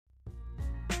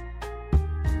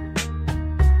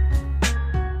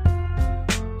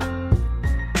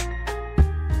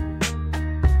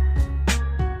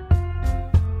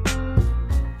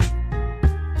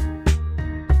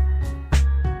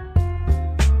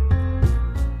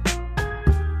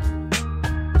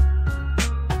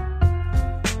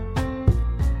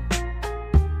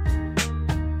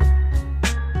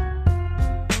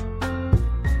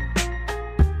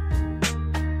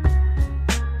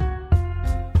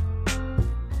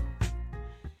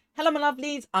Hello, my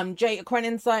lovelies. I'm Jay,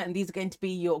 Aquarian Insight, and these are going to be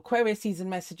your Aquarius season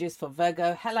messages for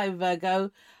Virgo. Hello,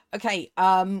 Virgo. Okay,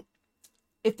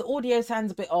 if the audio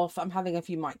sounds a bit off, I'm having a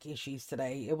few mic issues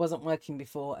today. It wasn't working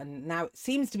before, and now it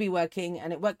seems to be working,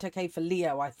 and it worked okay for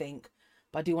Leo, I think.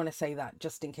 But I do want to say that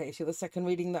just in case you're the second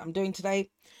reading that I'm doing today.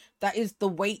 That is The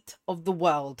Weight of the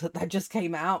World that just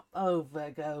came out. Oh,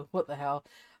 Virgo, what the hell?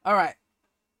 All right.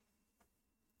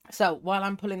 So while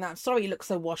I'm pulling that, sorry you look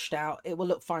so washed out. It will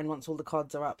look fine once all the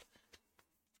cards are up.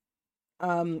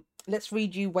 Let's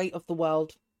read you Weight of the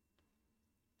World.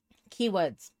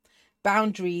 Keywords: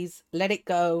 boundaries, let it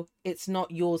go. It's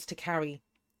not yours to carry.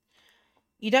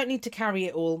 You don't need to carry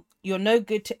it all. You're no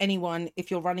good to anyone if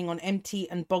you're running on empty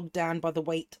and bogged down by the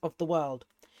weight of the world.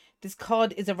 This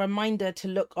card is a reminder to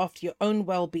look after your own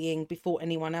well-being before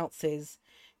anyone else's,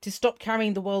 to stop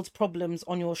carrying the world's problems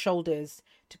on your shoulders,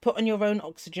 to put on your own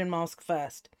oxygen mask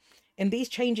first. In these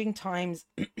changing times,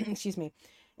 excuse me,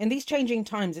 in these changing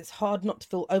times, it's hard not to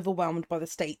feel overwhelmed by the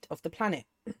state of the planet.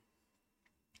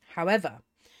 However,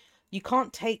 you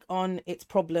can't take on its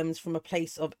problems from a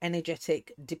place of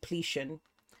energetic depletion.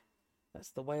 That's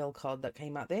the whale card that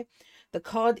came out there.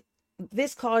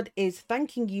 This card is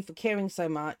thanking you for caring so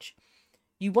much.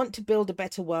 You want to build a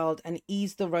better world and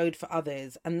ease the road for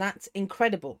others, and that's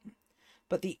incredible.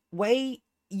 But the way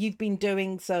you've been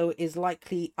doing so is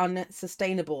likely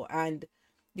unsustainable, and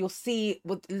you'll see.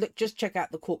 Look, just check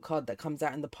out the court card that comes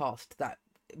out in the past. That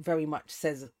very much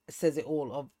says it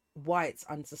all of why it's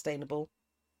unsustainable.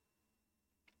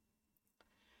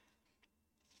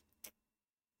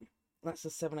 That's the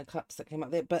Seven of Cups that came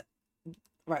out there. But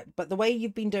the way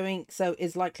you've been doing so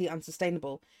is likely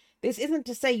unsustainable. This isn't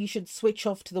to say you should switch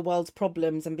off to the world's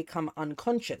problems and become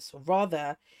unconscious.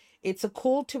 Rather, it's a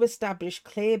call to establish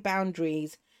clear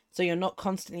boundaries so you're not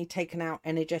constantly taken out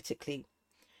energetically.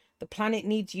 The planet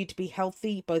needs you to be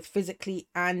healthy, both physically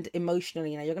and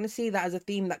emotionally. Now, you're going to see that as a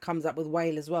theme that comes up with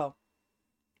whale as well.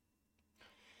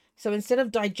 So instead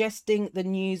of digesting the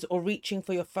news or reaching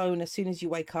for your phone as soon as you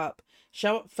wake up,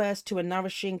 show up first to a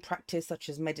nourishing practice such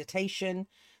as meditation,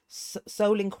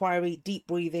 soul inquiry, deep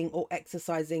breathing, or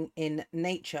exercising in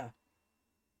nature.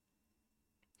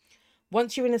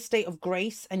 Once you're in a state of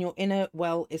grace and your inner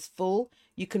well is full,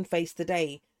 you can face the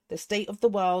day. The state of the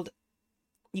world,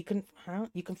 you can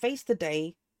face the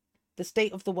day, the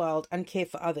state of the world, and care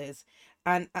for others.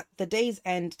 And at the day's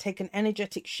end, take an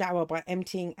energetic shower by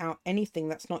emptying out anything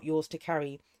that's not yours to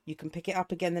carry. You can pick it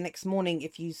up again the next morning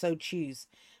if you so choose,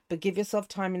 but give yourself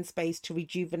time and space to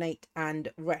rejuvenate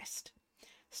and rest.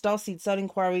 Starseed Soul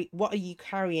Inquiry, what are you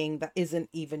carrying that isn't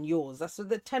even yours? That's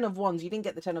the Ten of Wands. You didn't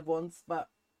get the Ten of Wands, but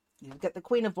you get the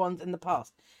Queen of Wands in the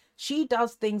past. She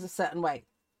does things a certain way.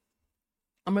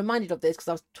 I'm reminded of this because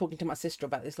I was talking to my sister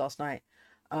about this last night.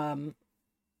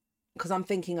 Because I'm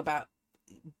thinking about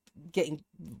getting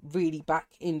really back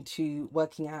into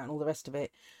working out and all the rest of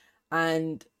it.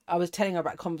 And I was telling her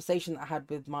about a conversation that I had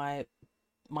with my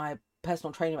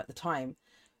personal trainer at the time,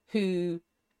 who,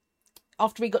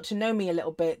 after he got to know me a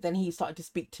little bit, then he started to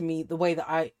speak to me the way that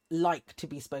I like to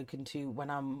be spoken to when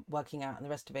I'm working out and the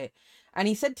rest of it. And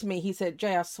he said to me,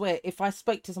 Jay, I swear, if I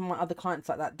spoke to some of my other clients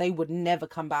like that, they would never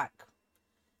come back.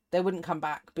 They wouldn't come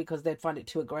back because they'd find it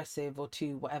too aggressive or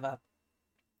too whatever.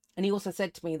 And he also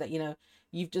said to me that,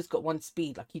 you've just got one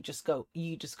speed, like you just go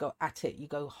at it, you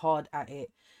go hard at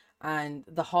it. And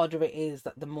the harder it is,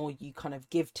 that the more you kind of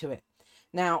give to it.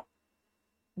 Now,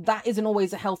 that isn't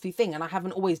always a healthy thing. And I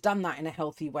haven't always done that in a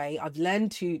healthy way. I've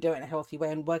learned to do it in a healthy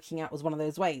way, and working out was one of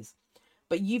those ways.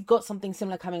 But you've got something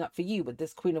similar coming up for you with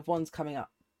this Queen of Wands coming up.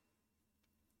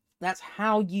 That's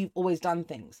how you've always done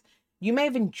things. You may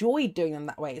have enjoyed doing them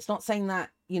that way. It's not saying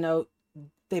that,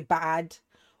 they're bad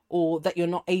or that you're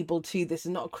not able to. This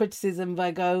is not a criticism,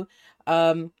 Virgo.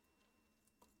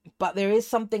 But there is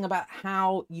something about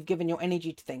how you've given your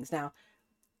energy to things. Now,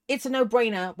 it's a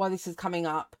no-brainer why this is coming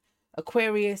up.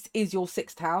 Aquarius is your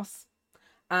 6th house.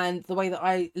 And the way that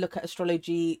I look at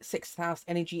astrology, 6th house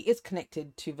energy is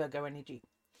connected to Virgo energy.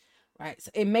 Right?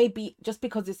 So it may be, just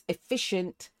because it's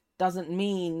efficient doesn't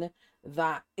mean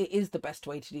that it is the best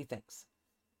way to do things.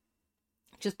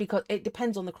 Just because it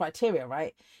depends on the criteria,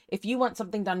 right? If you want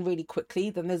something done really quickly,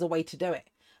 then there's a way to do it.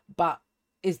 But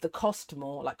is the cost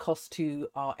more, like cost to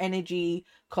our energy,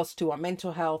 cost to our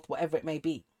mental health, whatever it may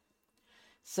be?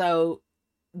 So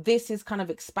this is kind of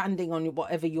expanding on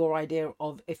whatever your idea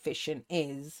of efficient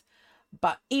is.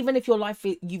 But even if your life,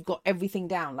 you've got everything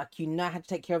down, like you know how to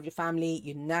take care of your family,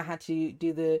 you know how to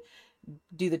do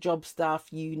the job stuff,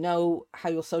 you know how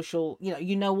your social,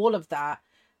 you know all of that,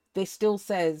 this still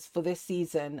says for this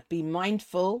season, be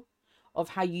mindful of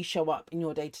how you show up in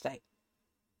your day-to-day.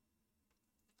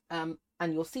 And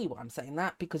you'll see why I'm saying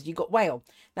that, because you got whale.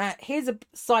 Now, here's a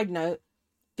side note.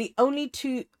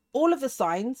 All of the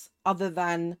signs other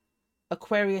than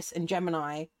Aquarius and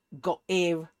Gemini got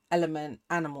air element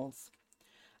animals.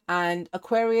 And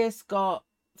Aquarius got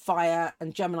fire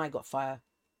and Gemini got fire.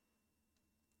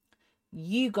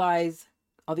 You guys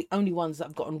are the only ones that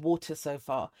have gotten water so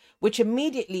far, which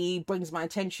immediately brings my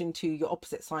attention to your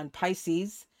opposite sign,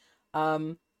 Pisces.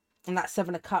 And that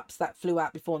Seven of Cups that flew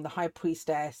out before, and the High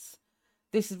Priestess.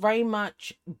 This is very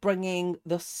much bringing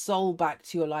the soul back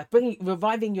to your life,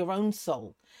 reviving your own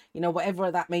soul,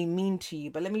 whatever that may mean to you.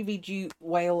 But let me read you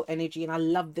whale energy. And I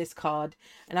love this card.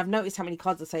 And I've noticed how many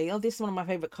cards I say, oh, this is one of my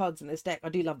favorite cards in this deck. I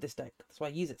do love this deck. That's why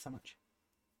I use it so much.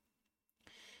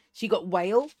 So you got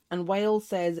whale, and whale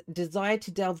says desire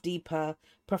to delve deeper,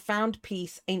 profound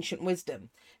peace, ancient wisdom.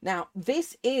 Now,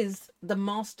 this is the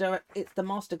master. It's the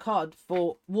master card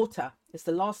for water. It's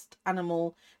the last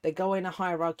animal. They go in a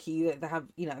hierarchy. They have,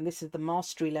 and this is the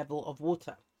mastery level of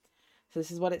water. So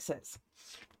this is what it says.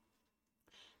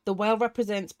 The whale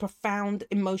represents profound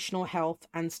emotional health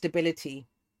and stability.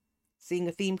 Seeing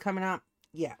a theme coming up?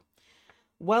 Yeah.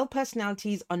 Whale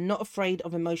personalities are not afraid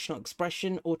of emotional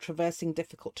expression or traversing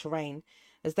difficult terrain,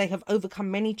 as they have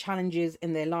overcome many challenges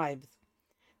in their lives.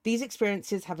 These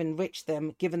experiences have enriched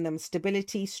them, given them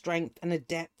stability, strength, and a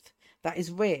depth that is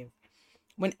rare.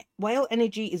 When whale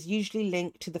energy is usually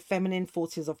linked to the feminine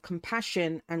forces of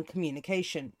compassion and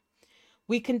communication.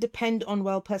 We can depend on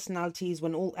whale personalities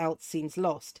when all else seems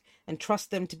lost, and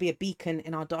trust them to be a beacon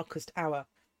in our darkest hour.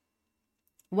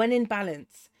 When in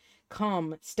balance,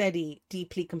 calm, steady,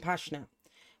 deeply compassionate.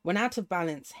 When out of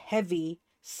balance, heavy,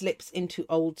 slips into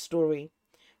old story.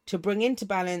 To bring into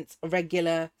balance,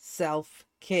 regular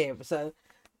self-care. So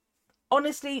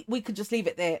honestly, we could just leave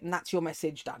it there, and that's your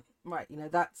message done. Right,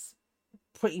 that's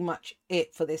pretty much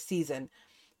it for this season.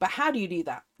 But how do you do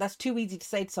that? That's too easy to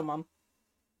say to someone.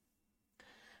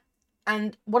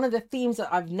 And one of the themes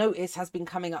that I've noticed has been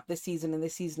coming up this season and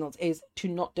this seasonals is to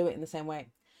not do it in the same way.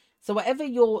 So whatever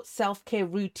your self-care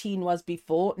routine was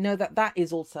before, know that that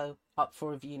is also up for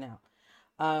review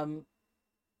now.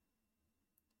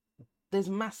 There's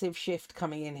massive shift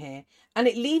coming in here, and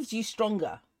it leaves you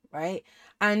stronger, right?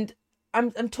 And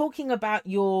I'm talking about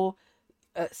your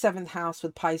 7th house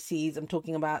with Pisces. I'm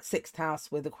talking about 6th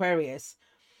house with Aquarius.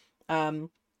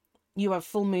 You have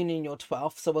full moon in your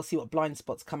 12th, so we'll see what blind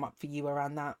spots come up for you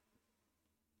around that.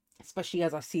 Especially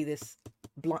as I see this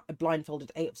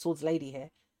blindfolded 8 of Swords lady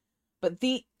here. But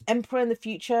the Emperor in the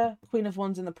future, Queen of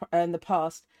Wands in the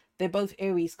past, they're both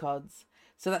Aries cards.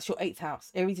 So that's your 8th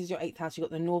house. Aries is your 8th house. You've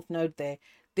got the North Node there.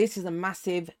 This is a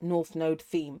massive North Node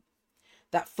theme.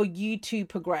 That for you to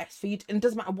progress, and it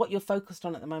doesn't matter what you're focused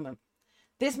on at the moment.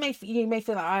 You may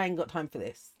feel like I ain't got time for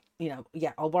this.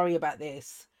 I'll worry about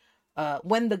this.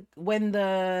 When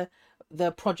the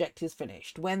project is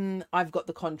finished, when I've got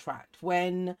the contract,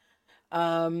 when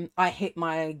I hit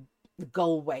my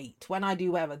goal weight, when I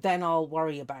do whatever, then I'll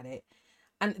worry about it.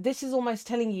 And this is almost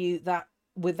telling you that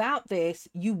without this,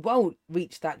 you won't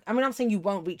reach that. I mean, I'm saying you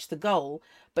won't reach the goal,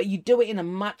 but you do it in a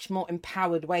much more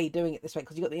empowered way doing it this way,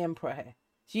 because you've got the Emperor here.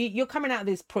 So you're coming out of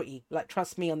this pretty,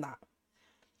 trust me on that.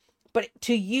 But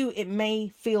to you, it may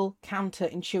feel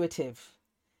counterintuitive.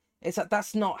 It's like,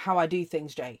 that's not how I do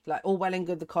things, Jay. All well and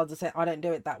good, the cards are saying I don't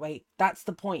do it that way. That's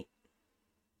the point.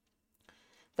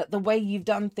 That the way you've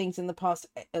done things in the past,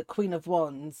 Queen of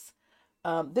Wands,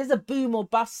 there's a boom or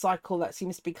bust cycle that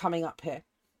seems to be coming up here.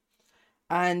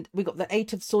 And we've got the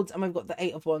 8 of Swords and we've got the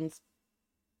 8 of Wands.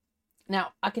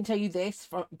 Now, I can tell you this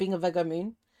from being a Virgo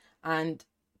moon, and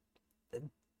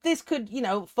this could,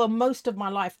 for most of my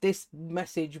life, this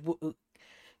message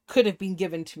could have been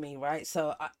given to me, right?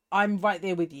 So I'm right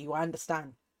there with you. I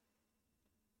understand.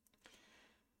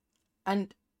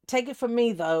 And take it from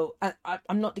me, though,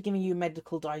 I'm not giving you a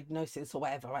medical diagnosis or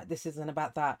whatever, right? This isn't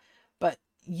about that. But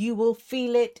you will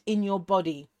feel it in your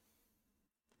body.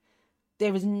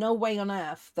 There is no way on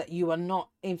earth that you are not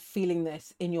feeling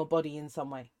this in your body in some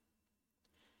way.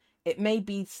 It may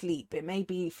be sleep. It may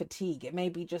be fatigue. It may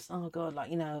be just, oh God,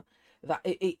 that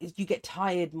you get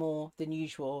tired more than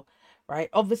usual, right?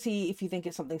 Obviously, if you think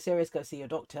it's something serious, go see your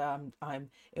doctor.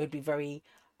 It would be very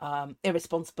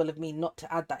irresponsible of me not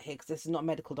to add that here, because this is not a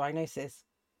medical diagnosis.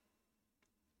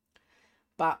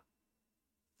 But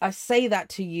I say that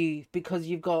to you because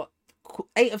you've got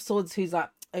 8 of Swords who's like,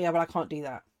 oh yeah, but I can't do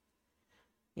that.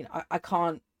 I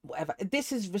can't, whatever.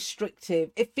 This is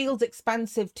restrictive. It feels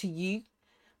expansive to you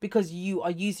because you are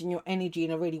using your energy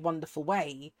in a really wonderful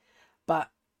way. But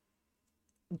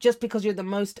just because you're the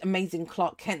most amazing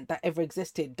Clark Kent that ever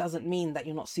existed doesn't mean that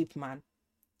you're not Superman.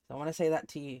 So I want to say that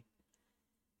to you.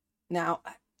 Now,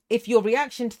 If your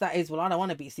reaction to that is, well, I don't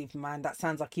want to be Superman, that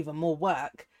sounds like even more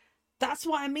work. That's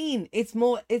what I mean. It's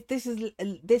more, this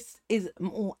is a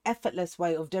more effortless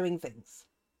way of doing things.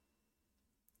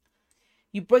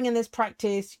 You bring in this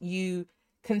practice, you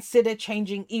consider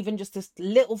changing even just this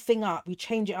little thing up, you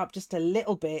change it up just a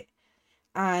little bit,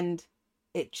 and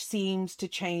it seems to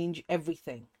change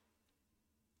everything.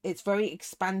 It's very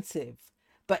expansive,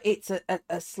 but it's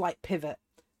a slight pivot.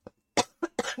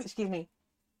 Excuse me.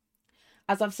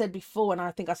 As I've said before, and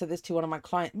I think I said this to one of my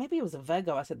clients, maybe it was a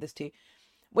Virgo I said this to,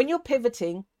 when you're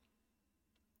pivoting,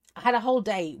 I had a whole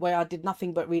day where I did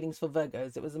nothing but readings for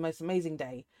Virgos. It was the most amazing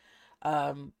day.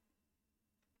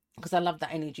 Because I love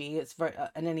that energy. It's very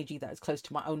an energy that is close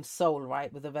to my own soul,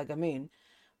 right, with the Virgo moon.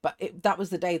 But that was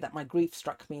the day that my grief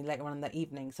struck me later on in the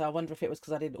evening. So I wonder if it was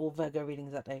because I did all Virgo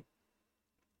readings that day.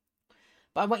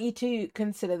 But I want you to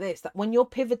consider this, that when you're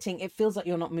pivoting, it feels like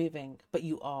you're not moving, but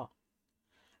you are.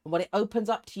 And what it opens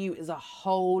up to you is a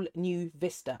whole new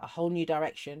vista, a whole new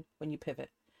direction when you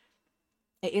pivot.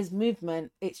 It is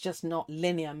movement. It's just not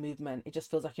linear movement. It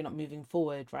just feels like you're not moving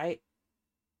forward, right?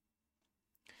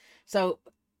 So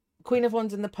Queen of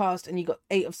Wands in the past, and you got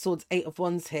 8 of Swords, 8 of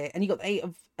Wands here, and you got the 8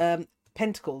 of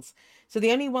Pentacles. So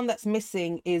the only one that's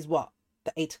missing is what?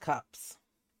 The 8 of Cups.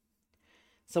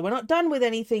 So we're not done with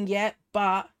anything yet,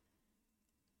 but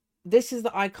this is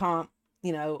the I can't,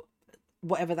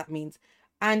 whatever that means.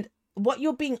 And what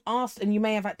you're being asked, and you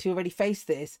may have had to already face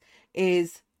this,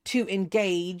 is to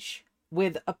engage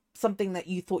with something that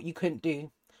you thought you couldn't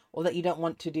do, or that you don't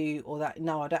want to do, or that,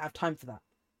 no, I don't have time for that.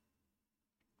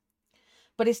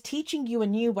 But it's teaching you a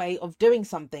new way of doing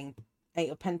something.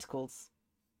 8 of Pentacles.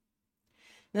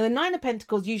 Now, the 9 of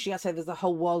Pentacles, usually I say there's a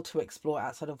whole world to explore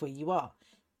outside of where you are.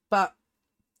 But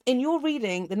in your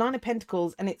reading, the 9 of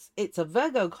Pentacles, and it's a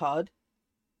Virgo card.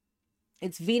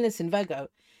 It's Venus in Virgo.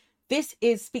 This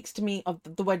speaks to me of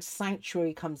the word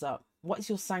sanctuary comes up. What is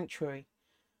your sanctuary?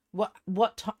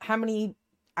 How many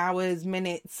hours,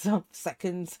 minutes,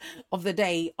 seconds of the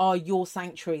day are your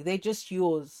sanctuary? They're just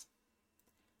yours.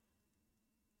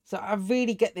 So I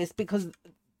really get this, because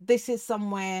this is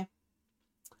somewhere,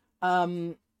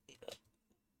 where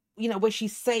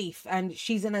she's safe and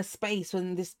she's in a space,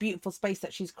 in this beautiful space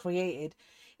that she's created.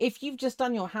 If you've just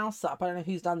done your house up, I don't know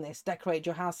who's done this, decorate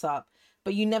your house up,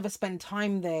 but you never spend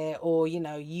time there, or,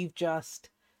 you've just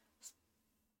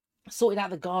sorted out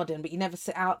the garden, but you never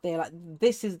sit out there. Like,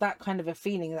 this is that kind of a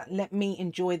feeling, that let me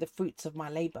enjoy the fruits of my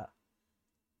labor.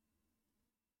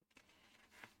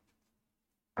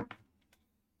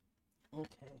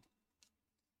 Okay.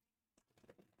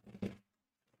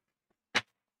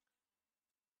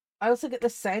 I also get the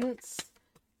sense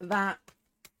that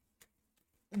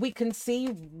we can see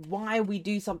why we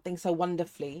do something so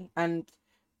wonderfully. And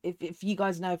if you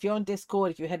guys know, if you're on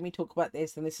Discord, if you heard me talk about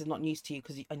this, then this is not news to you,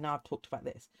 because I know I've talked about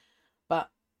this. But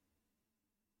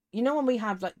when we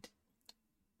have, like,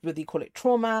 whether you call it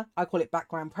trauma, I call it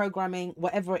background programming,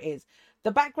 whatever it is,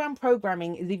 the background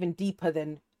programming is even deeper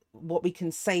than what we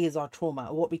can say is our trauma,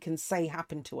 or what we can say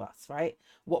happened to us, right?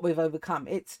 What we've overcome.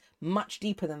 It's much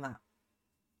deeper than that.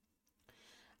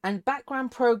 And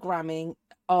background programming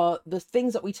are the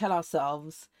things that we tell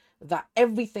ourselves that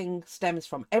everything stems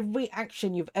from. Every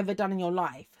action you've ever done in your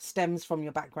life stems from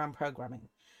your background programming.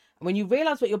 And when you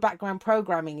realize what your background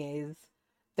programming is,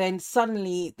 then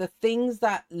suddenly the things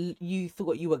that you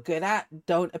thought you were good at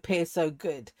don't appear so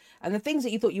good. And the things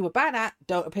that you thought you were bad at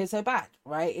don't appear so bad,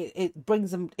 right? It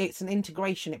brings them, it's an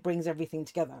integration. It brings everything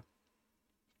together.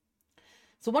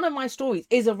 So one of my stories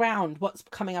is around what's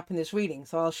coming up in this reading.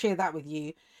 So I'll share that with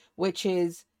you, which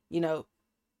is,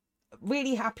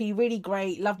 really happy, really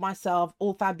great, love myself,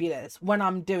 all fabulous when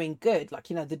I'm doing good. Like,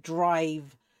 the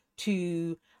drive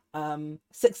to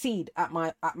succeed at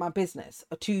my business,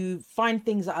 to find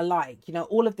things that I like,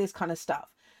 all of this kind of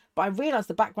stuff. But I realized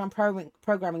the background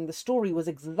programming, the story was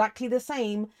exactly the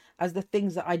same as the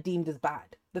things that I deemed as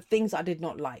bad, the things I did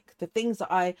not like, the things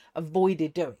that I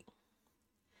avoided doing.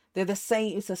 They're the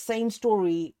same. It's the same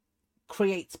story,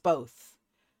 creates both.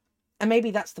 And maybe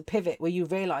that's the pivot where you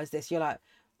realize this. You're like,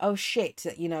 oh shit,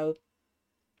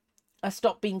 I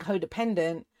stopped being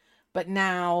codependent, but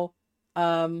now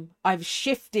I've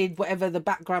shifted whatever the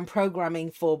background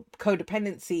programming for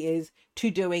codependency is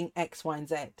to doing X, Y, and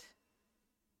Z.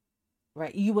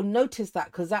 Right? You will notice that,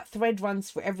 because that thread runs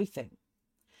for everything.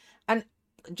 And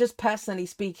just personally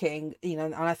speaking,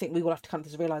 and I think we will have to come to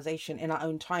this realization in our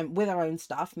own time with our own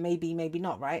stuff, maybe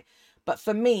not, right? But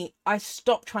for me, I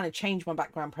stopped trying to change my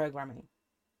background programming.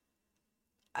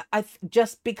 I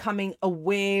just becoming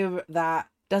aware that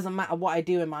doesn't matter what I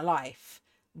do in my life,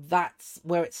 that's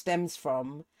where it stems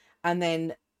from. And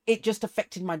then it just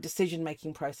affected my decision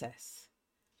making process,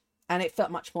 and it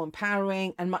felt much more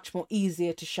empowering and much more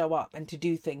easier to show up and to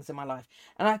do things in my life.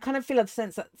 And I kind of feel a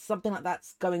sense that something like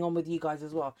that's going on with you guys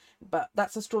as well. But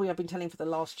that's a story I've been telling for the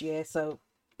last year, so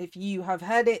if you have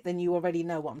heard it, then you already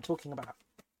know what I'm talking about.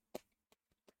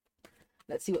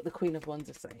 Let's see what the Queen of Wands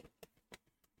is saying.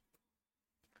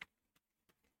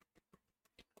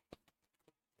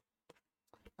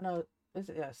 No, is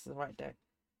it? Yes, the right deck.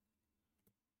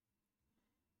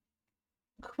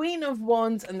 Queen of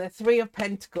Wands and the Three of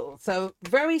Pentacles. So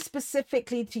very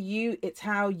specifically to you, it's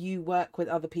how you work with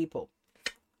other people.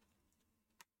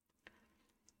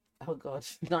 Oh God,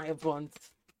 Knight of Wands.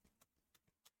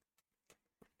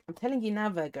 I'm telling you now,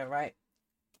 Virgo, right?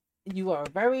 You are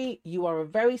a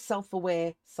very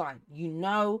self-aware sign. You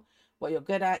know what you're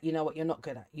good at. You know what you're not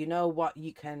good at. You know what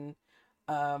you can,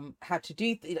 how to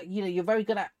do. You're very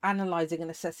good at analyzing and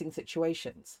assessing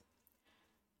situations.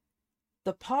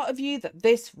 The part of you that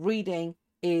this reading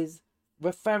is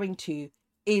referring to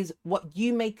is what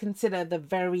you may consider the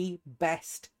very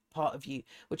best part of you,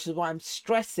 which is why I'm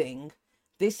stressing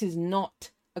this is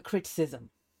not a criticism.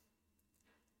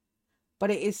 But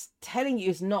it is telling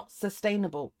you it's not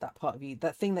sustainable, that part of you,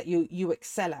 that thing that you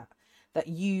excel at, that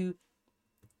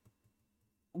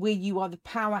where you are the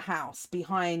powerhouse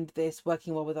behind this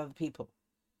working well with other people.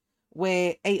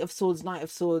 Where Eight of Swords, Knight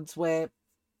of Swords, where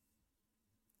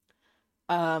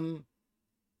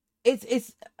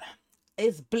it's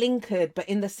blinkered, but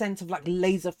in the sense of like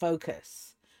laser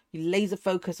focus. You laser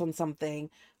focus on something.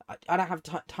 I don't have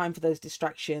time for those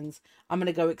distractions. I'm going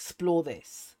to go explore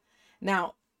this.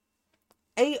 Now,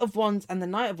 Eight of Wands and the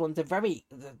Knight of Wands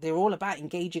they're all about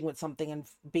engaging with something and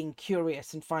being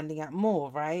curious and finding out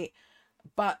more, right?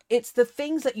 But it's the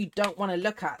things that you don't want to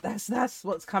look at. That's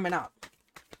what's coming up.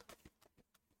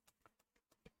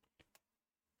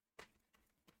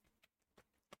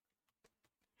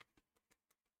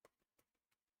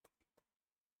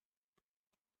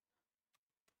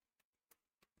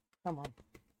 Come on.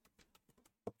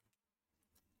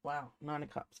 Wow, Nine of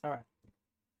Cups. All right.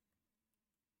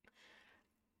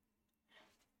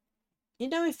 You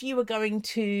know, if you were going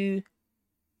to,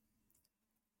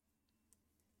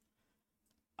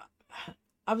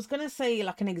 I was going to say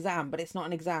like an exam, but it's not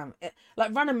an exam.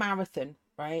 Like run a marathon,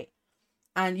 right?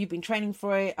 And you've been training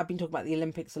for it. I've been talking about the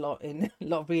Olympics a lot in a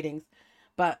lot of readings,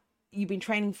 but you've been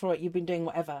training for it. You've been doing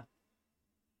whatever.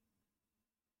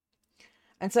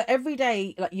 And so every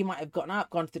day, like you might have gotten up,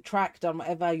 gone to the track, done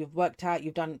whatever, you've worked out,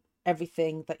 you've done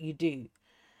everything that you do.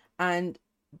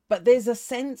 But there's a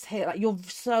sense here, like you're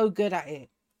so good at it.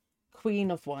 Queen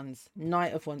of Wands,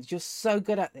 Knight of Wands, you're so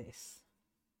good at this.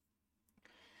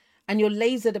 And your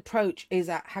lasered approach is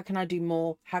at how can I do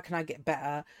more? How can I get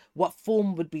better? What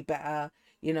form would be better?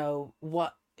 You know,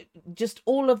 just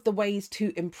all of the ways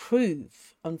to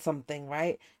improve on something,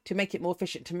 right? To make it more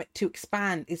efficient, to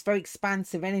expand. It's very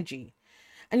expansive energy.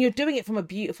 And you're doing it from a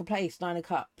beautiful place, Nine of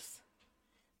Cups.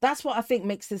 That's what I think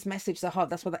makes this message so hard.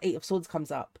 That's why the Eight of Swords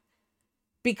comes up.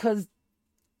 Because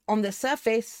on the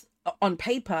surface, on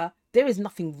paper, there is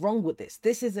nothing wrong with this.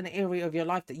 This is an area of your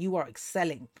life that you are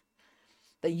excelling,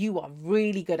 that you are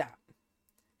really good at.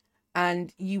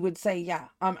 And you would say, yeah,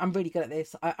 I'm really good at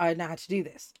this. I know how to do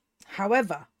this.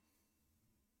 However,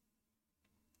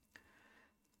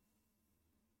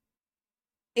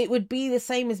 it would be the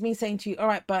same as me saying to you, all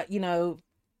right, but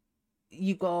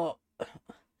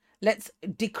let's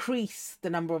decrease the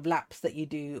number of laps that you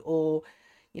do, or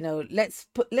let's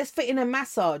fit in a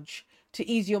massage to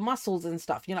ease your muscles and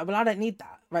stuff. Well, I don't need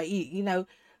that, right?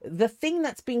 The thing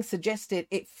that's being suggested,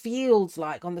 it feels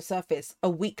like on the surface a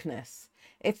weakness.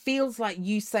 It feels like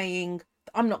you saying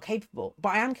I'm not capable, but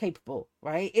I am capable,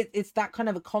 right? It's that kind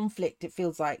of a conflict. It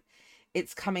feels like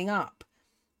it's coming up,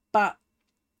 but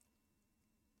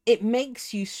it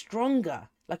makes you stronger.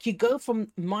 Like you go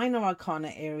from minor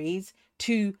arcana Aries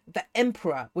to the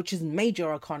Emperor, which is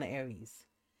major arcana Aries.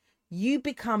 You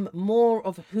become more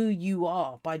of who you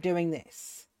are by doing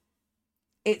this.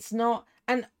 It's not,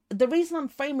 and the reason I'm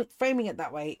framing it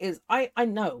that way is I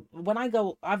know when I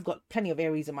go, I've got plenty of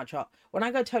Aries in my chart. When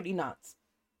I go totally nuts,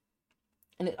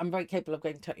 and I'm very capable of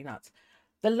going totally nuts,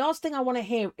 the last thing I want to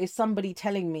hear is somebody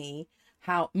telling me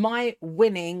how my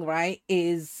winning, right,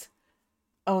 is,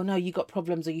 oh no, you got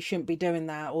problems, or you shouldn't be doing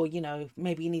that, or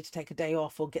maybe you need to take a day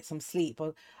off or get some sleep.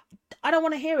 Or I don't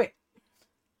want to hear it.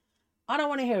 I don't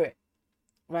want to hear it,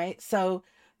 right? So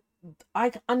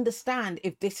I understand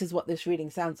if this is what this reading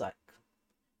sounds like,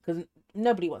 because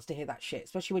nobody wants to hear that shit,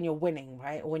 especially when you're winning,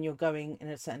 right? Or when you're going in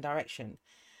a certain direction.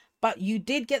 But you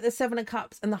did get the Seven of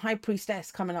Cups and the High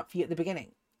Priestess coming up for you at the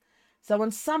beginning. So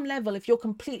on some level, if you're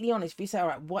completely honest, if you say, all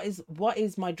right, what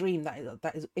is my dream that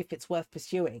is if it's worth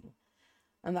pursuing?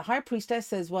 And the high priestess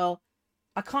says, well,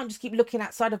 I can't just keep looking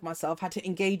outside of myself, how to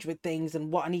engage with things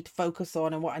and what I need to focus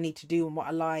on and what I need to do and what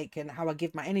I like and how I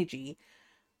give my energy.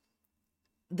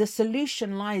 The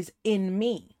solution lies in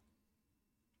me.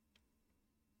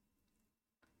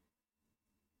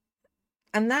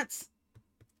 And that's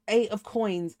Eight of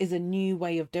Coins is a new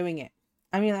way of doing it.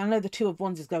 I mean, I know the Two of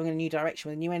Wands is going in a new direction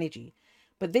with a new energy,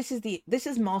 but this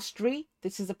is mastery.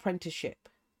 This is apprenticeship.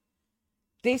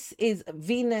 This is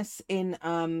Venus in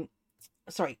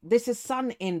this is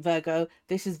Sun in Virgo.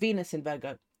 This is Venus in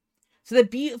Virgo. So they're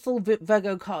beautiful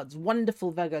Virgo cards,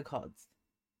 wonderful Virgo cards.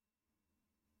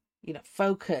 You know,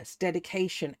 focus,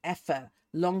 dedication, effort,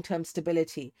 long-term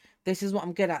stability. This is what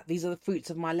I'm good at. These are the fruits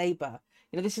of my labor.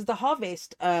 You know, this is the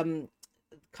harvest kind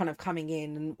of coming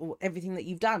in and everything that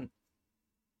you've done.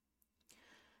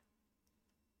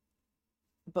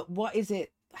 But what is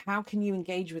it? How can you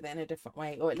engage with it in a different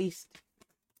way? Or at least,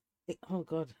 oh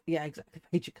God, yeah, exactly.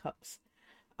 Page of Cups.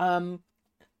 To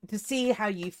see how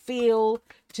you feel,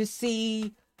 to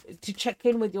check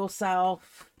in with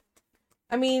yourself.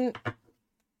 I mean,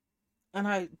 and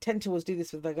I tend to always do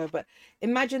this with Virgo, but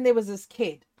imagine there was this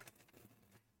kid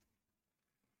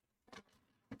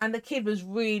and the kid was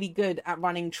really good at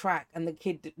running track and the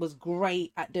kid was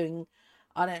great at doing,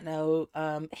 I don't know,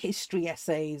 history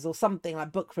essays or something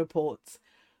like book reports.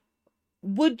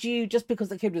 Would you, just because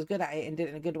the kid was good at it and did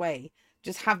it in a good way,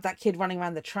 just have that kid running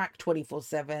around the track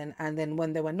 24/7 and then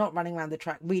when they were not running around the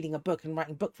track reading a book and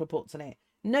writing book reports on it?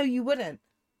 No, you wouldn't.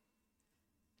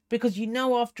 Because you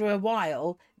know after a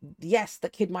while, yes, the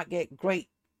kid might get great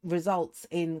results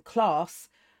in class,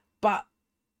 but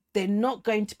they're not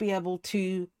going to be able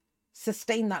to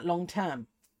sustain that long term.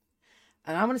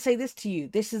 And I'm going to say this to you.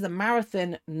 This is a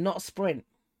marathon, not a sprint.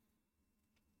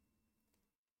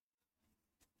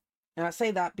 And I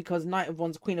say that because Knight of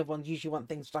Wands, Queen of Wands usually want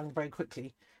things done very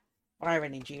quickly. Fire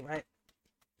energy, right?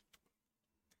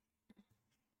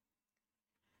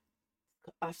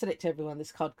 I've said it to everyone.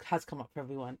 This card has come up for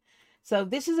everyone. So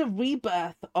this is a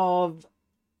rebirth of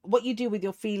what you do with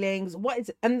your feelings.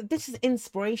 And this is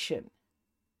inspiration.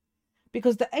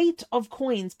 Because the Eight of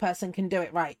Coins person can do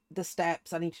it right. The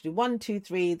steps, I need to do 1, 2,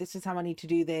 3. This is how I need to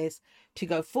do this to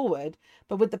go forward.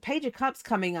 But with the Page of Cups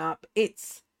coming up,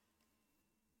 it's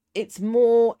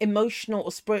more emotional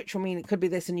or spiritual. I mean, it could be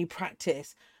this and you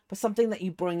practice, but something that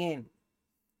you bring in,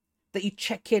 that you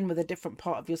check in with a different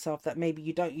part of yourself that maybe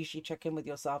you don't usually check in with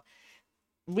yourself.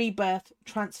 Rebirth,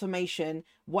 transformation,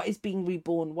 what is being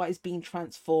reborn, what is being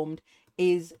transformed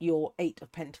is your Eight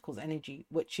of Pentacles energy,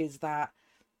 which is that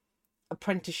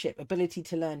apprenticeship, ability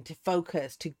to learn, to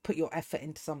focus, to put your effort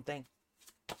into something.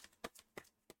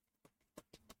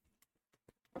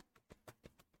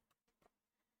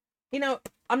 You know,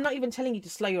 I'm not even telling you to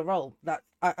slow your roll. That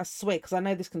I swear, because I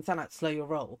know this can sound like slow your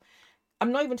roll.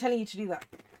 I'm not even telling you to do that.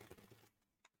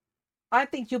 I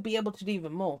think you'll be able to do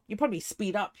even more. You probably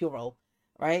speed up your roll,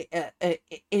 right?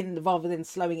 Rather than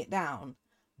slowing it down.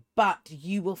 But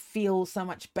you will feel so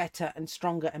much better and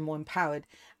stronger and more empowered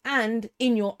and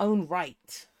in your own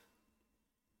right.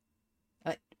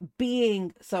 Like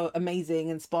being so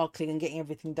amazing and sparkling and getting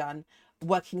everything done,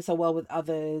 working so well with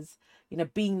others, you know,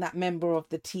 being that member of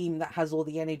the team that has all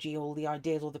the energy, all the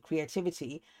ideas, all the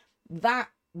creativity, that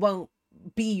won't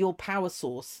be your power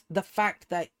source. The fact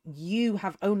that you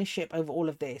have ownership over all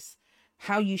of this,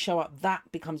 how you show up, that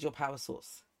becomes your power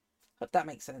source. Hope that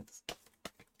makes sense.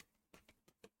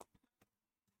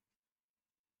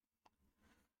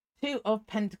 Two of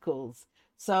Pentacles.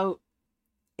 So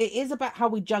it is about how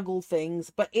we juggle things,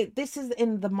 but this is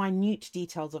in the minute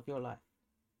details of your life,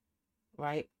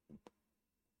 right?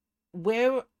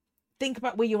 Think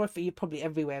about where you're probably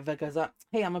everywhere. Virgo's up.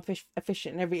 Hey, I'm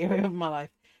efficient in every area of my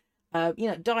life. You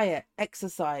know, diet,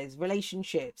 exercise,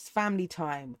 relationships, family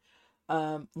time,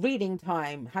 reading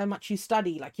time, how much you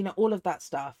study, like, you know, all of that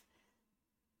stuff.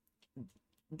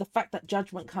 The fact that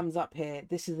Judgment comes up here,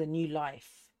 this is a new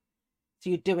life. So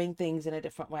you're doing things in a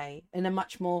different way, in a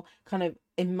much more kind of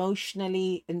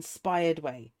emotionally inspired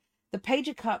way. The Page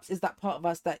of Cups is that part of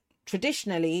us that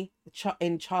traditionally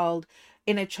in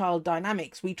a child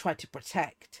dynamics, we try to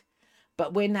protect.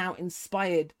 But we're now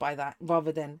inspired by that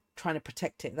rather than trying to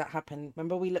protect it. That happened.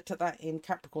 Remember, we looked at that in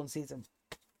Capricorn season.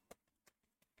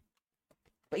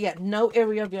 But yeah, no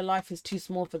area of your life is too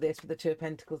small for this with the Two of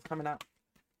Pentacles coming up.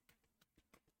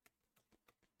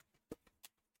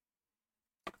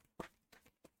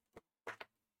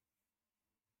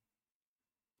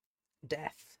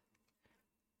 Death.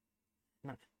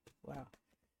 No. Wow.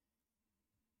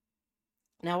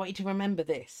 Now I want you to remember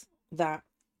this, that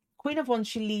Queen of Wands,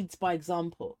 she leads by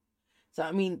example. So,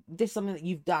 I mean, this is something that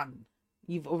you've done.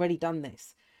 You've already done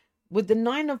this. With the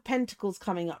Nine of Pentacles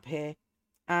coming up here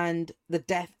and the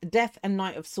death and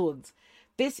Knight of Swords,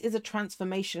 this is a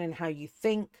transformation in how you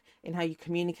think, in how you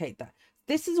communicate that.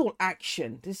 This is all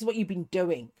action. This is what you've been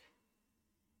doing.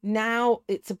 Now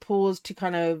it's a pause to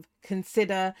kind of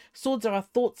consider. Swords are our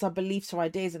thoughts, our beliefs, our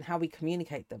ideas, and how we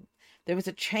communicate them. There is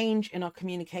a change in our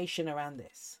communication around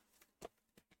this.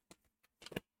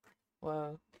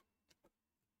 Wow.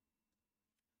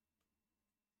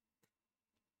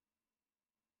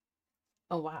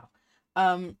 Oh, wow.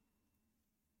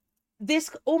 This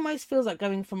almost feels like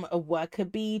going from a worker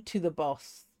bee to the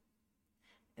boss.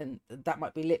 And that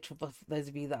might be literal for those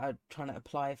of you that are trying to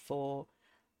apply for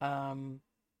a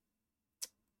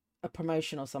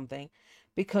promotion or something,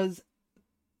 because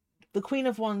the Queen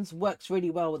of Wands works really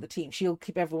well with the team. She'll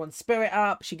keep everyone's spirit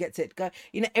up. She gets it go.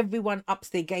 You know, everyone ups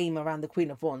their game around the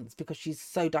Queen of Wands because she's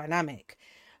so dynamic.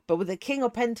 But with the King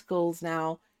of Pentacles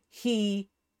now, he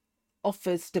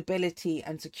offers stability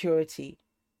and security.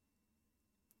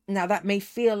 Now that may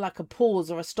feel like a pause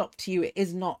or a stop to you. It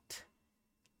is not.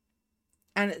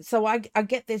 And so I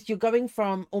get this. You're going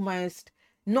from almost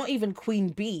not even queen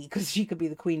bee, because she could be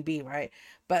the queen bee, right?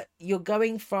 But you're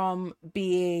going from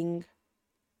being,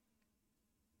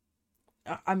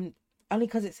 I'm only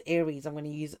because it's Aries, I'm going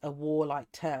to use a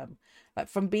warlike term, like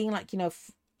from being like, you know,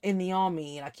 in the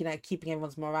army, like, you know, keeping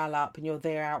everyone's morale up, and you're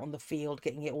there out on the field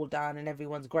getting it all done and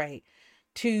everyone's great,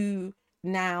 to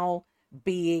now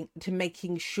being, to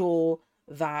making sure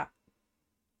that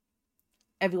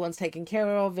everyone's taken care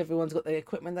of, everyone's got the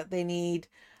equipment that they need.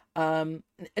 No,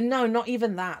 not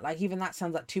even that. Like, even that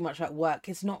sounds like too much like work.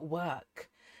 It's not work.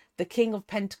 The King of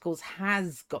Pentacles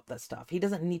has got that stuff. He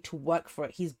doesn't need to work for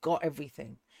it. He's got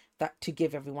everything that to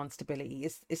give everyone stability.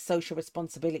 It's social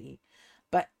responsibility.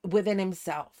 But within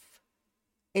himself,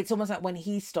 it's almost like when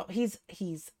he stopped,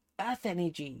 he's earth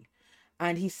energy,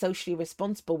 and he's socially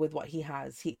responsible with what he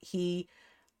has. He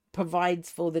provides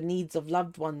for the needs of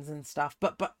loved ones and stuff,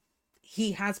 but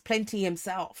he has plenty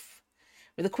himself.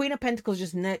 But the Queen of Pentacles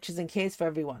just nurtures and cares for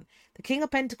everyone. The King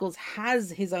of Pentacles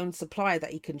has his own supply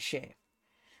that he can share.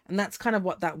 And that's kind of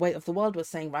what that Weight of the World was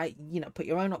saying, right? You know, put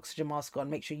your own oxygen mask on,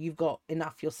 make sure you've got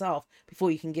enough yourself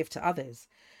before you can give to others.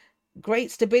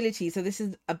 Great stability. So this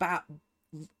is about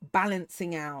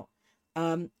balancing out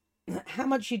how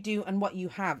much you do and what you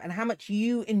have, and how much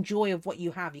you enjoy of what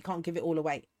you have. You can't give it all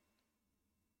away.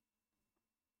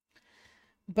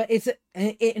 But it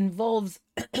involves,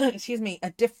 excuse me, a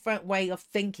different way of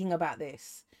thinking about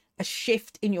this, a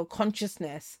shift in your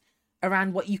consciousness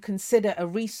around what you consider a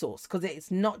resource, because it's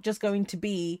not just going to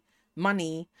be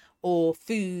money or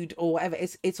food or whatever.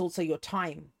 It's also your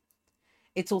time.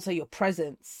 It's also your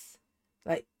presence.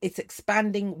 Like, it's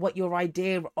expanding what your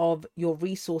idea of your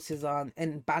resources are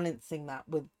and balancing that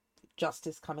with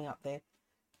justice coming up there.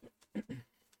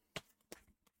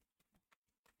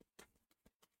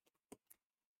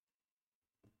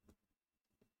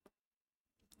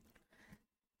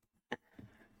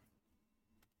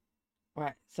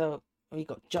 Right, so we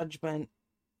got Judgment,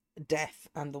 Death,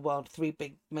 and the World. 3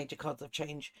 big major cards of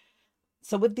change.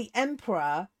 So with the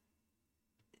Emperor,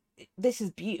 this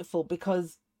is beautiful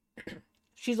because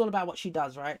she's all about what she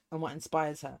does, right? And what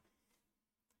inspires her.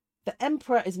 The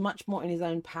Emperor is much more in his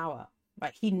own power,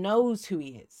 right? He knows who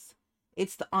he is.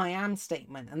 It's the I am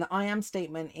statement. And the I am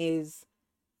statement is,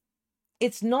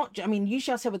 it's not, I mean,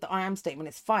 usually I say with the I am statement,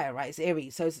 it's fire, right? It's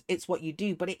Aries. So it's what you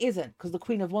do, but it isn't, because the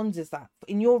Queen of Wands is that.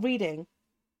 In your reading,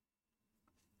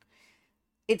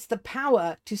 it's the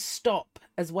power to stop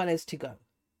as well as to go.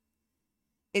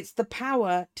 It's the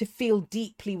power to feel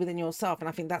deeply within yourself. And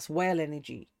I think that's whale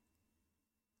energy.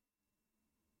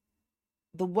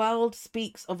 The world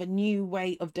speaks of a new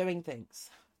way of doing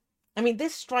things. I mean,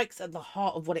 this strikes at the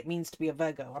heart of what it means to be a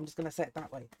Virgo. I'm just going to say it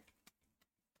that way.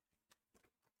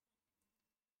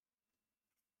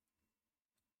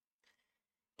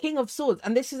 King of Swords.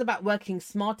 And this is about working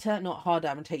smarter, not harder.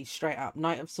 I'm going to tell you straight up.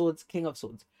 Knight of Swords, King of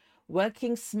Swords.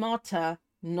 Working smarter,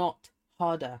 not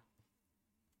harder.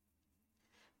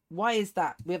 Why is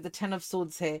that? We have the 10 of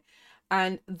Swords here.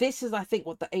 And this is, I think,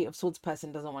 what the 8 of Swords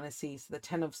person doesn't want to see. So the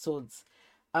 10 of Swords.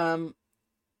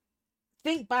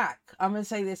 Think back. I'm going to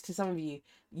say this to some of you.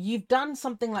 You've done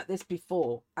something like this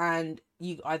before, and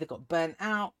you either got burnt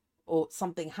out or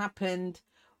something happened,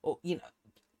 or, you know,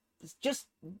 it's just,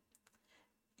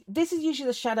 this is usually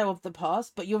the shadow of the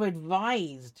past, but you're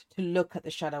advised to look at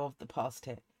the shadow of the past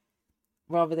here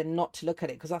rather than not to look at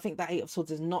it, because I think that 8 of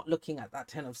Swords is not looking at that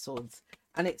 10 of Swords.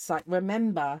 And it's like,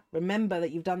 remember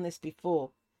that you've done this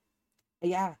before.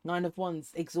 Yeah, 9 of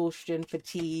Wands, exhaustion,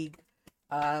 fatigue,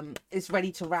 It's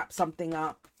ready to wrap something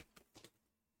up.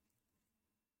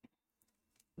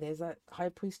 There's a high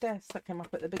priestess that came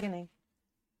up at the beginning.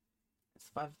 It's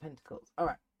 5 of Pentacles. All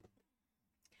right.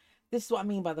 This is what I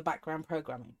mean by the background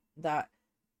programming. That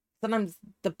sometimes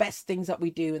the best things that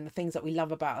we do and the things that we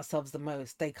love about ourselves the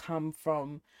most, they come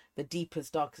from the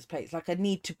deepest, darkest place. Like a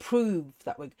need to prove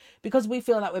that because we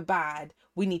feel like we're bad,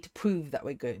 we need to prove that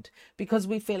we're good. Because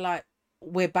we feel like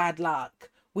we're bad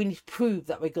luck, we need to prove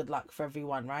that we're good luck for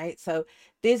everyone, right? So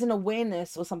there's an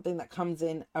awareness or something that comes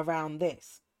in around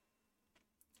this.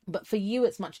 But for you,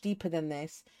 it's much deeper than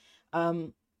this.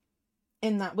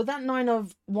 In that, with that 9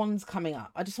 of Wands coming up,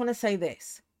 I just want to say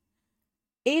this.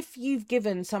 If you've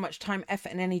given so much time,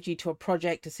 effort, and energy to a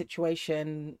project, a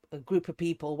situation, a group of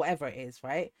people, whatever it is,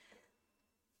 right?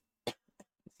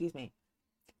 Excuse me.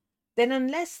 Then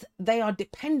unless they are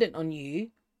dependent on you,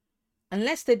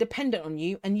 unless they're dependent on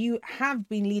you and you have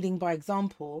been leading by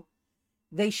example,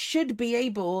 they should be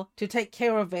able to take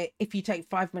care of it if you take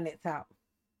 5 minutes out.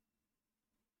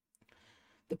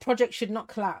 The project should not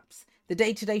collapse. The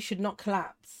day-to-day should not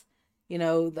collapse. You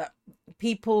know, that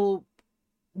people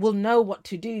will know what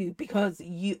to do because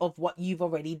of what you've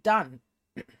already done.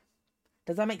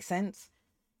 Does that make sense?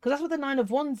 Because that's what the 9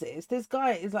 of Wands is. This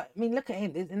guy is like, I mean, look at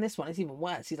him. In this one, it's even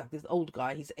worse. He's like this old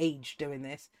guy. He's aged doing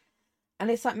this.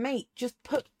 And it's like, mate, just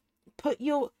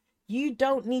you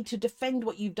don't need to defend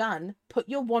what you've done. Put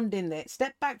your wand in there.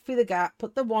 Step back through the gap.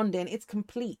 Put the wand in. It's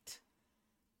complete.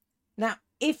 Now,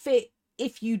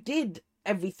 if you did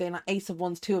everything like Ace of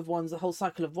Wands, 2 of Wands, the whole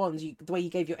cycle of Wands, the way you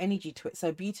gave your energy to it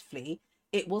so beautifully,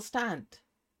 it will stand.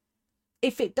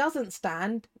 If it doesn't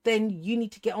stand, then you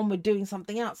need to get on with doing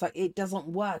something else. Like it doesn't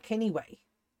work anyway,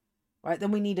 right?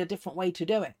 Then we need a different way to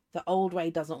do it. The old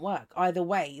way doesn't work. Either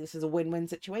way, this is a win-win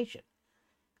situation.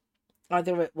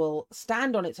 Either it will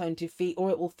stand on its own 2 feet or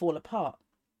it will fall apart.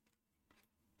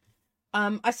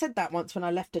 I said that once when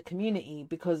I left a community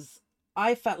because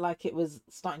I felt like it was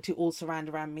starting to all surround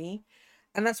around me.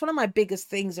 And that's one of my biggest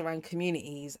things around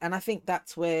communities. And I think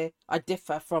that's where I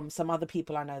differ from some other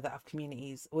people I know that have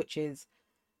communities, which is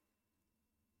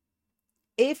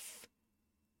if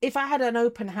I had an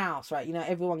open house, right, you know,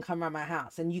 everyone come around my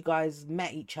house and you guys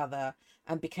met each other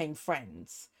and became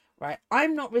friends, right?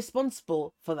 I'm not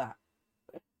responsible for that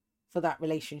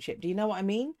relationship. Do you know what I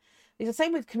mean? It's the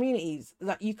same with communities.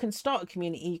 Like you can start a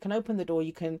community, you can open the door,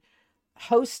 you can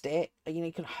host it, you know,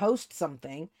 you can host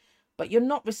something, but you're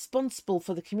not responsible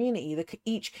for the community that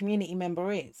each community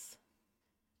member is.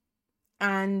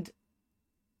 And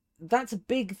that's a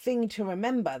big thing to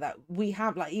remember, that we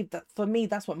have, like, that for me,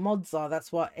 that's what mods are.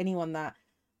 That's what anyone that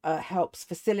helps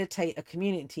facilitate a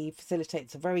community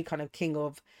facilitates. A very kind of King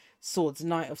of Swords,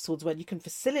 Knight of Swords, where you can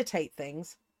facilitate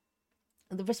things.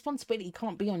 The responsibility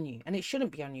can't be on you, and it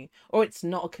shouldn't be on you, or it's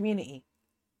not a community.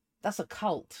 That's a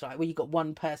cult, right? Where you got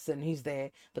one person who's there,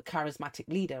 the charismatic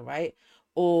leader, right?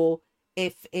 Or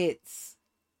if it's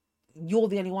you're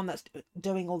the only one that's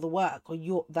doing all the work,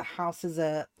 or the house is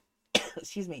a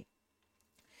excuse me,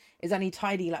 is only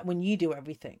tidy like when you do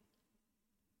everything.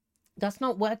 That's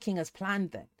not working as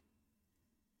planned then.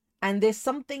 And there's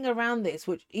something around this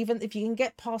which, even if you can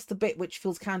get past the bit which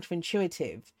feels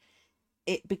counterintuitive,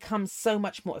 it becomes so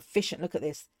much more efficient. Look at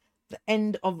this. The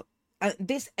end of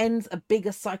this ends a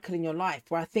bigger cycle in your life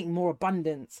where I think more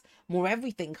abundance, more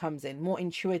everything comes in, more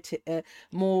intuitive,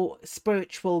 more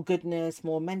spiritual goodness,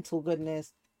 more mental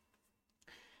goodness.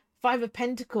 5 of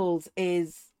Pentacles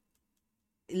is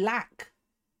lack.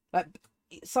 Like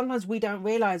sometimes we don't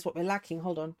realize what we're lacking.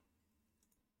 Hold on.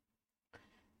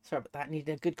 Sorry about that.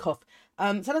 Needed a good cough.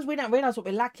 Sometimes we don't realize what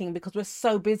we're lacking because we're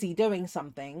so busy doing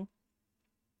something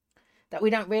that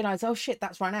we don't realize, oh shit,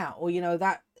 that's run out. Or, you know,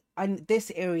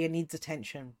 this area needs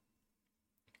attention.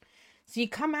 So you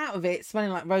come out of it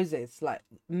smelling like roses, like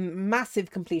massive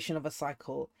completion of a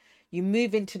cycle. You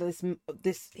move into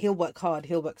this he'll work hard,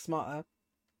 he'll work smarter.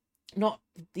 Not,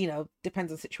 you know,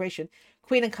 depends on the situation.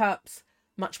 Queen of Cups,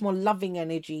 much more loving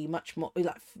energy, much more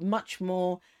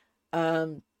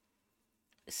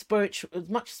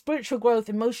spiritual growth,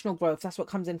 emotional growth. That's what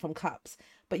comes in from Cups.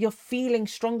 But you're feeling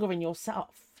stronger in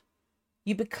yourself.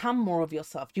 You become more of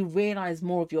yourself. You realize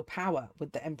more of your power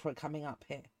with the Emperor coming up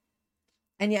here.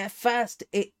 And yet at first,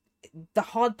 the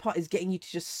hard part is getting you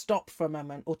to just stop for a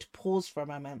moment, or to pause for a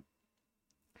moment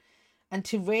and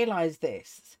to realize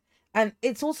this. And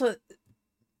it's also,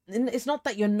 it's not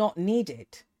that you're not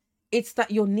needed. It's that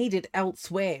you're needed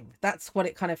elsewhere. That's what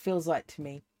it kind of feels like to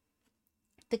me.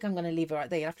 I think I'm going to leave it right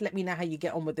there. You have to let me know how you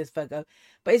get on with this, Virgo.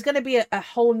 But it's going to be a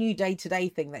whole new day-to-day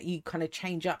thing that you kind of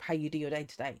change up how you do your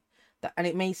day-to-day. And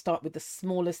it may start with the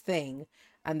smallest thing,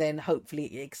 and then hopefully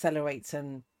it accelerates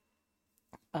and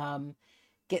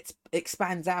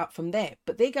expands out from there.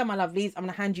 But there you go, my lovelies. I'm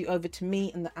going to hand you over to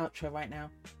me and the outro right now.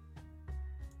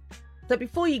 So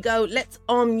before you go, let's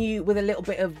arm you with a little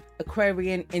bit of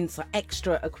Aquarian insight,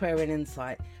 extra Aquarian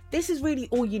insight. This is really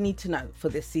all you need to know for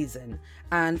this season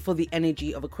and for the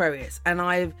energy of Aquarius. And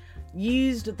I've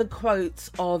used the quotes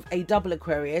of a double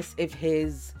Aquarius. If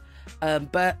his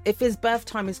birth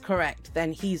time is correct,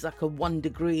 then he's like a 1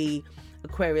 degree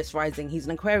Aquarius rising. He's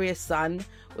an Aquarius sun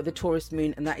with a Taurus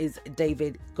moon, and that is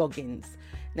David Goggins.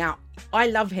 Now, I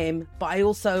love him, but I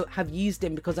also have used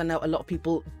him because I know a lot of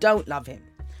people don't love him.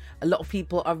 A lot of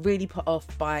people are really put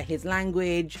off by his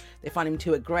language. They find him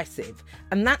too aggressive.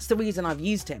 And that's the reason I've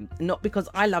used him. Not because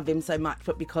I love him so much,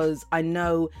 but because I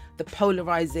know the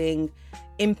polarizing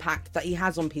impact that he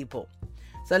has on people.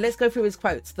 So let's go through his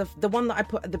quotes. The one that I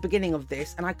put at the beginning of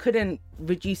this, and I couldn't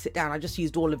reduce it down, I just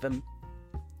used all of them,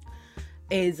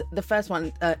 is the first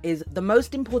one is, the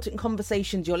most important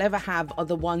conversations you'll ever have are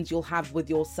the ones you'll have with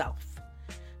yourself.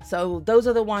 So those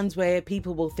are the ones where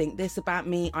people will think this about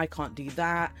me, I can't do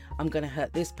that, I'm going to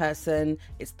hurt this person,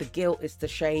 it's the guilt, it's the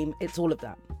shame, it's all of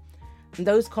that. And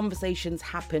those conversations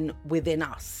happen within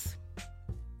us.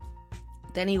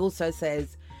 Then he also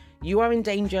says, you are in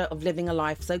danger of living a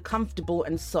life so comfortable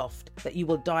and soft that you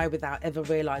will die without ever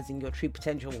realizing your true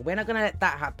potential. We're not going to let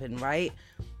that happen, right?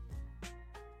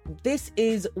 This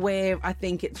is where I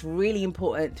think it's really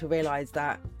important to realize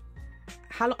that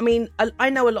I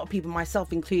know a lot of people,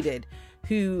 myself included,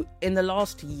 who in the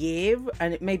last year,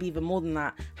 and it maybe even more than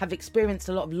that, have experienced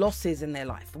a lot of losses in their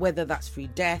life, whether that's through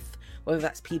death, whether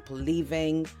that's people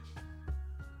leaving.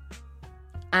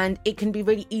 And it can be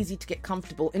really easy to get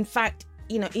comfortable. In fact,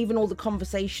 even all the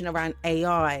conversation around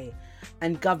AI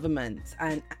and governments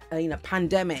and,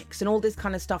 pandemics and all this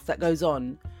kind of stuff that goes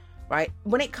on, right?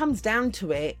 When it comes down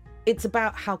to it, it's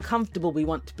about how comfortable we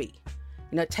want to be.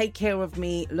 Take care of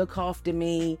me, look after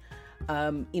me,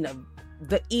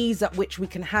 the ease at which we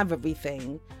can have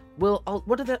everything.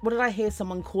 What did I hear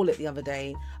someone call it the other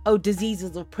day? Oh,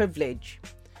 diseases of privilege,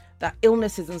 that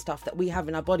illnesses and stuff that we have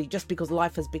in our body just because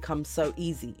life has become so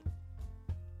easy.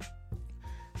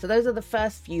 So those are the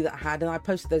first few that I had, and I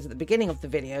posted those at the beginning of the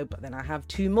video, but then I have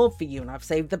 2 more for you, and I've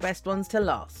saved the best ones to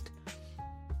last.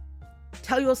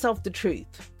 Tell yourself the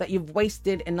truth, that you've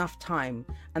wasted enough time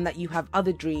and that you have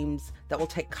other dreams that will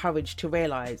take courage to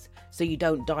realize, so you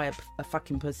don't die a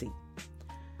fucking pussy.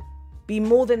 Be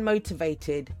more than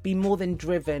motivated, be more than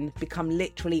driven, become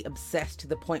literally obsessed to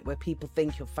the point where people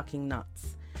think you're fucking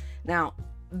nuts. Now,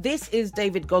 this is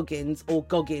David Goggins, or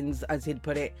Goggins as he'd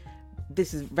put it.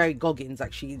 This is very Goggins,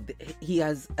 actually. He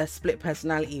has a split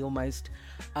personality almost.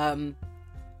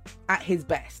 At his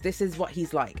best, this is what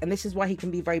he's like, and this is why he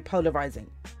can be very polarizing.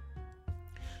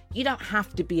 You don't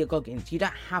have to be a Goggins, you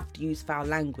don't have to use foul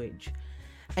language,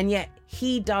 and yet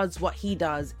he does what he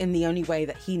does in the only way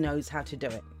that he knows how to do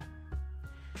it.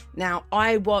 Now,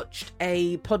 I watched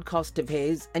a podcast of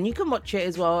his, and you can watch it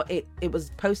as well. It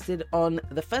was posted on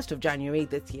the 1st of January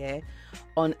this year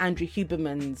on Andrew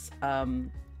Huberman's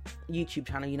YouTube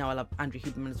channel. I love Andrew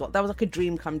Huberman as well. That was like a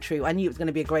dream come true. I knew it was going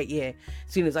to be a great year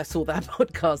as soon as I saw that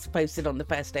podcast posted on the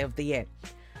first day of the year.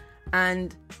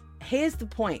 And here's the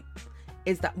point,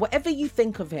 is that whatever you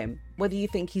think of him, whether you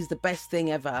think he's the best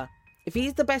thing ever, if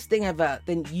he's the best thing ever,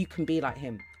 then you can be like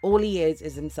him. All he is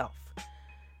himself.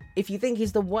 If you think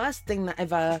he's the worst thing that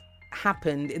ever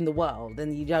happened in the world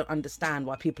and you don't understand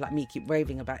why people like me keep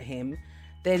raving about him,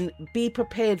 then be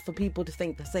prepared for people to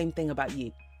think the same thing about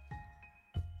you.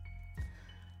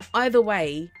 Either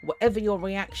way, whatever your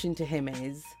reaction to him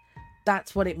is,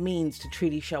 that's what it means to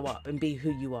truly show up and be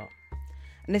who you are.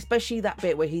 And especially that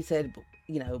bit where he said,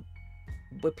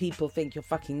 where people think you're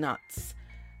fucking nuts.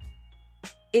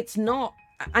 It's not,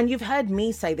 and you've heard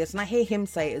me say this, and I hear him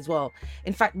say it as well.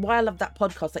 In fact, why I love that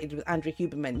podcast that he did with Andrew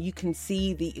Huberman, you can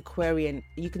see the Aquarian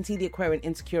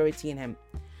insecurity in him,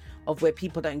 of where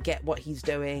people don't get what he's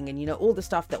doing, and all the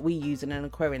stuff that we use in an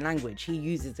Aquarian language, he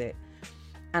uses it.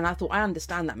 And I thought, I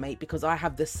understand that, mate, because I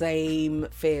have the same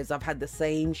fears. I've had the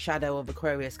same shadow of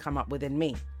Aquarius come up within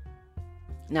me.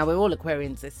 Now, we're all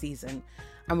Aquarians this season,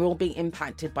 and we're all being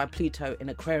impacted by Pluto in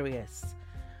Aquarius.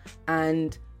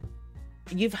 And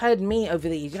you've heard me over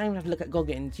the years, you don't even have to look at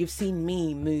Goggins, you've seen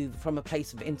me move from a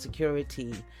place of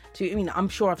insecurity to, I'm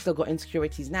sure I've still got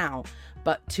insecurities now,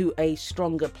 but to a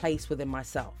stronger place within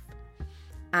myself.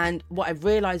 And what I've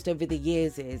realized over the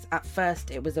years is, at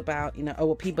first it was about,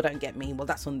 people don't get me. Well,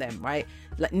 that's on them, right?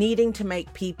 Like needing to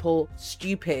make people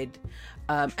stupid.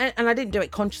 And I didn't do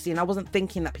it consciously, and I wasn't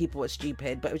thinking that people were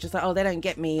stupid, but it was just like, oh, they don't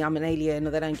get me, I'm an alien,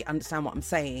 or they don't understand what I'm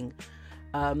saying.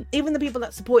 Even the people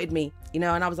that supported me, and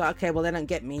I was like, okay, well, they don't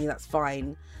get me, that's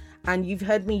fine. And you've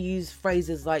heard me use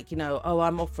phrases like, oh,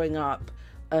 I'm offering up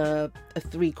a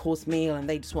 3-course meal and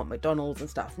they just want McDonald's and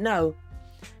stuff. No,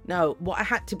 what I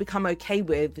had to become okay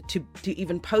with to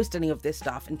even post any of this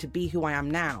stuff and to be who I am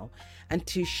now and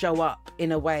to show up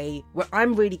in a way where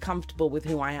I'm really comfortable with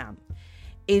who I am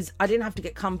is I didn't have to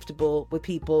get comfortable with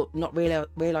people not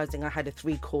realizing I had a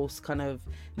 3-course kind of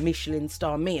Michelin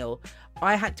star meal.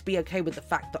 I had to be okay with the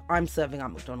fact that I'm serving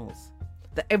up McDonald's,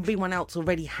 that everyone else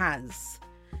already has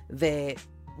their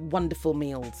wonderful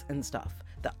meals and stuff,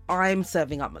 that I'm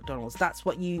serving up McDonald's. That's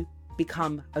what you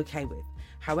become okay with.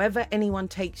 However anyone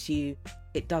takes you,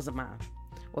 it doesn't matter.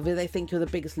 Whether they think you're the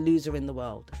biggest loser in the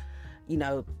world.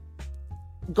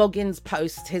 Goggins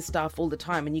posts his stuff all the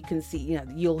time, and you can see,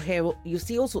 you'll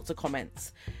see all sorts of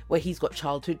comments where he's got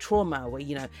childhood trauma,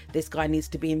 where, this guy needs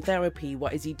to be in therapy.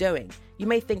 What is he doing? You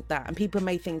may think that, and people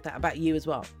may think that about you as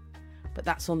well, but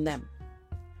that's on them.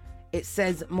 It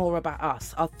says more about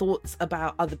us. Our thoughts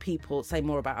about other people say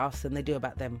more about us than they do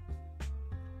about them.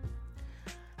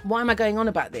 Why am I going on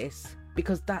about this?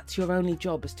 Because that's your only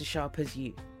job, is to show up as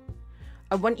you.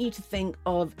 I want you to think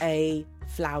of a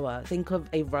flower, think of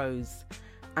a rose,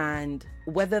 and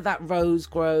whether that rose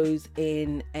grows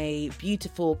in a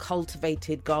beautiful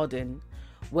cultivated garden,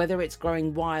 whether it's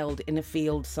growing wild in a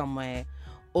field somewhere,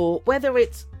 or whether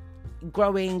it's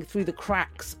growing through the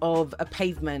cracks of a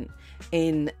pavement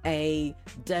in a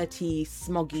dirty,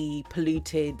 smoggy,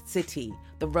 polluted city,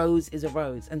 the rose is a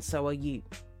rose, and so are you.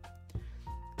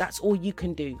 That's all you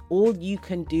can do. All you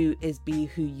can do is be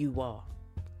who you are.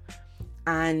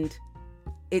 And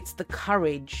it's the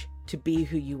courage to be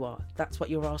who you are. That's what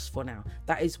you're asked for now.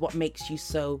 That is what makes you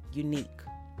so unique.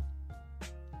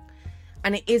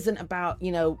 And it isn't about,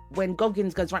 when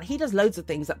Goggins goes around, he does loads of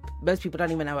things that most people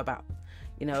don't even know about.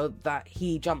 That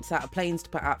he jumps out of planes to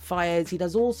put out fires. He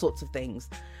does all sorts of things.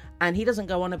 And he doesn't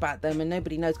go on about them and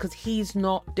nobody knows, because he's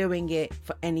not doing it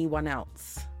for anyone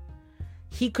else.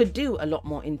 He could do a lot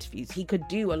more interviews. He could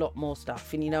do a lot more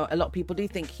stuff. And, a lot of people do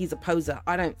think he's a poser.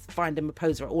 I don't find him a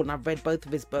poser at all. And I've read both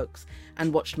of his books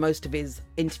and watched most of his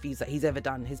interviews that he's ever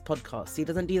done, his podcasts. He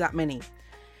doesn't do that many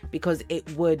because it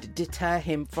would deter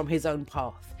him from his own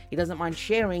path. He doesn't mind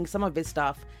sharing some of his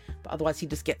stuff, but otherwise he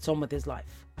just gets on with his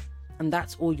life. And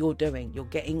that's all you're doing. You're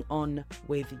getting on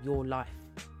with your life.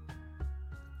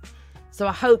 So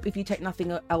I hope if you take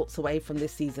nothing else away from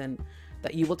this season,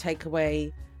 that you will take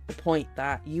away the point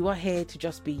that you are here to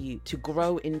just be you, to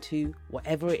grow into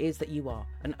whatever it is that you are.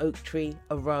 An oak tree,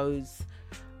 a rose,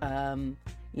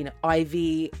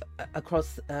 ivy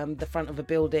across the front of a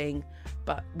building.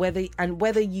 But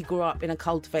whether you grew up in a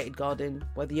cultivated garden,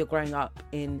 whether you're growing up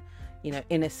in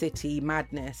inner city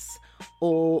madness,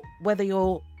 or whether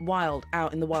you're wild,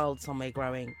 out in the wild somewhere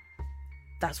growing,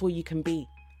 that's all you can be.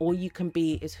 All you can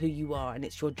be is who you are, and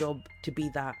it's your job to be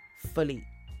that fully.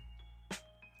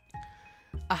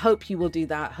 I hope you will do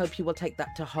that. I hope you will take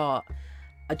that to heart.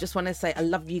 I just want to say I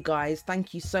love you guys.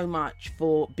 Thank you so much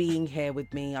for being here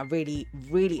with me. I really,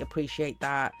 really appreciate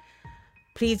that.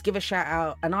 Please give a shout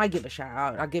out, and I give a shout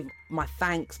out. I give my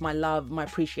thanks, my love, my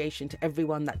appreciation to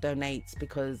everyone that donates,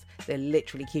 because they're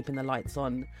literally keeping the lights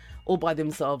on all by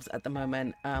themselves at the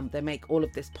moment. They make all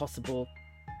of this possible.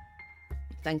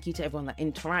 Thank you to everyone that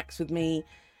interacts with me.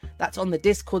 That's on the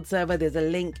Discord server. There's a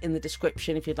link in the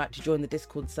description. If you'd like to join the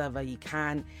Discord server, you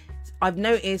can. I've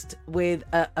noticed with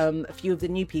a few of the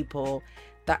new people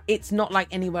that it's not like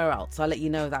anywhere else. I'll let you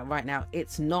know that right now.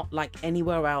 It's not like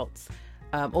anywhere else,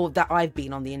 or that I've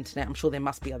been on the internet. I'm sure there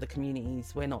must be other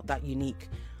communities. We're not that unique.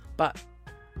 But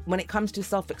when it comes to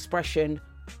self-expression,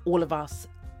 all of us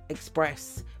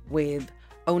express with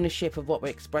ownership of what we're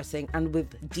expressing and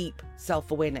with deep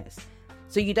self-awareness.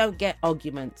 So you don't get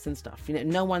arguments and stuff.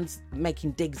 No one's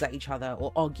making digs at each other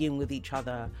or arguing with each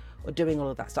other or doing all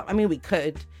of that stuff. I mean, we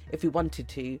could if we wanted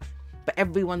to, but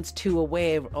everyone's too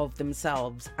aware of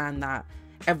themselves, and that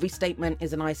every statement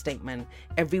is an I statement.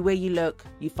 Everywhere you look,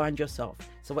 you find yourself.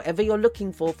 So whatever you're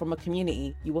looking for from a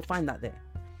community, you will find that there.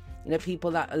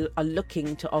 People that are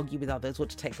looking to argue with others or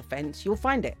to take offense, you'll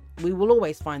find it. We will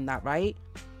always find that, right?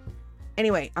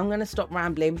 Anyway, I'm going to stop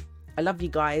rambling. I love you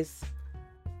guys.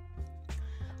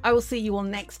 I will see you all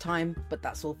next time, but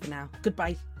that's all for now.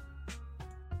 Goodbye.